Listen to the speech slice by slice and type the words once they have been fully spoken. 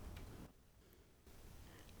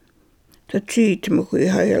tsiitmuhw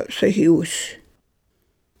hajal se hius.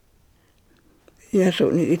 Ja so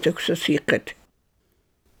niituksa siqat.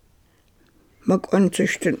 Mak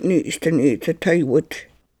ansistan niistä niitä taiwut.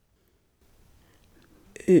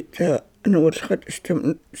 Ita nuotsqatistam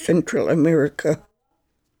Central America.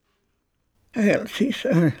 Hajal siis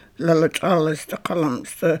lalatallista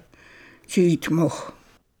qalamsta tsiitmuhw.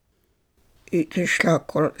 Ita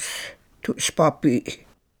shlaakols tuuspapi.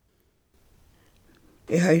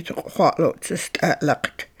 Ihaitu qaqalotsast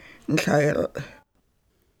aalaqt. Nhajal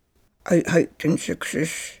haitten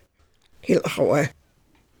sukses hilqawa.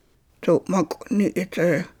 Tu mak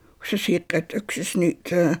niitä usasiqat uksis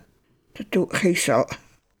niitä tu xiisal.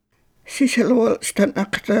 Sisaluolstan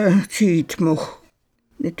aqta tsiitmuhw.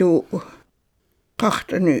 Nitu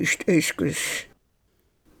qaqta niist eiskus.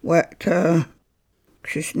 Waqta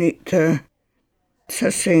uksis niitä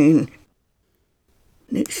tsasain.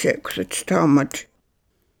 Niitsekusat staamat.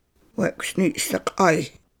 Waqs niistaq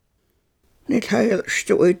ai. Niit hajal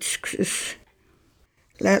stuitsksis.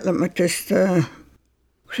 Laalamatasta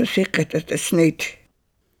usasiqatas niit.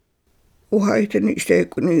 Uhaita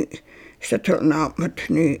niisteekuni statalnaamat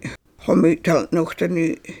ni homitalnuhta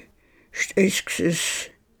ni steisksis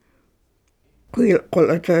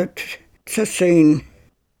qiilqolatat tsasain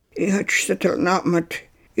ihat statalnaamat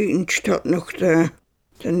iinstalnuhta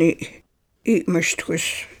tani iimastkus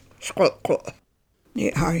sqolqo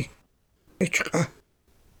ni hai ichqa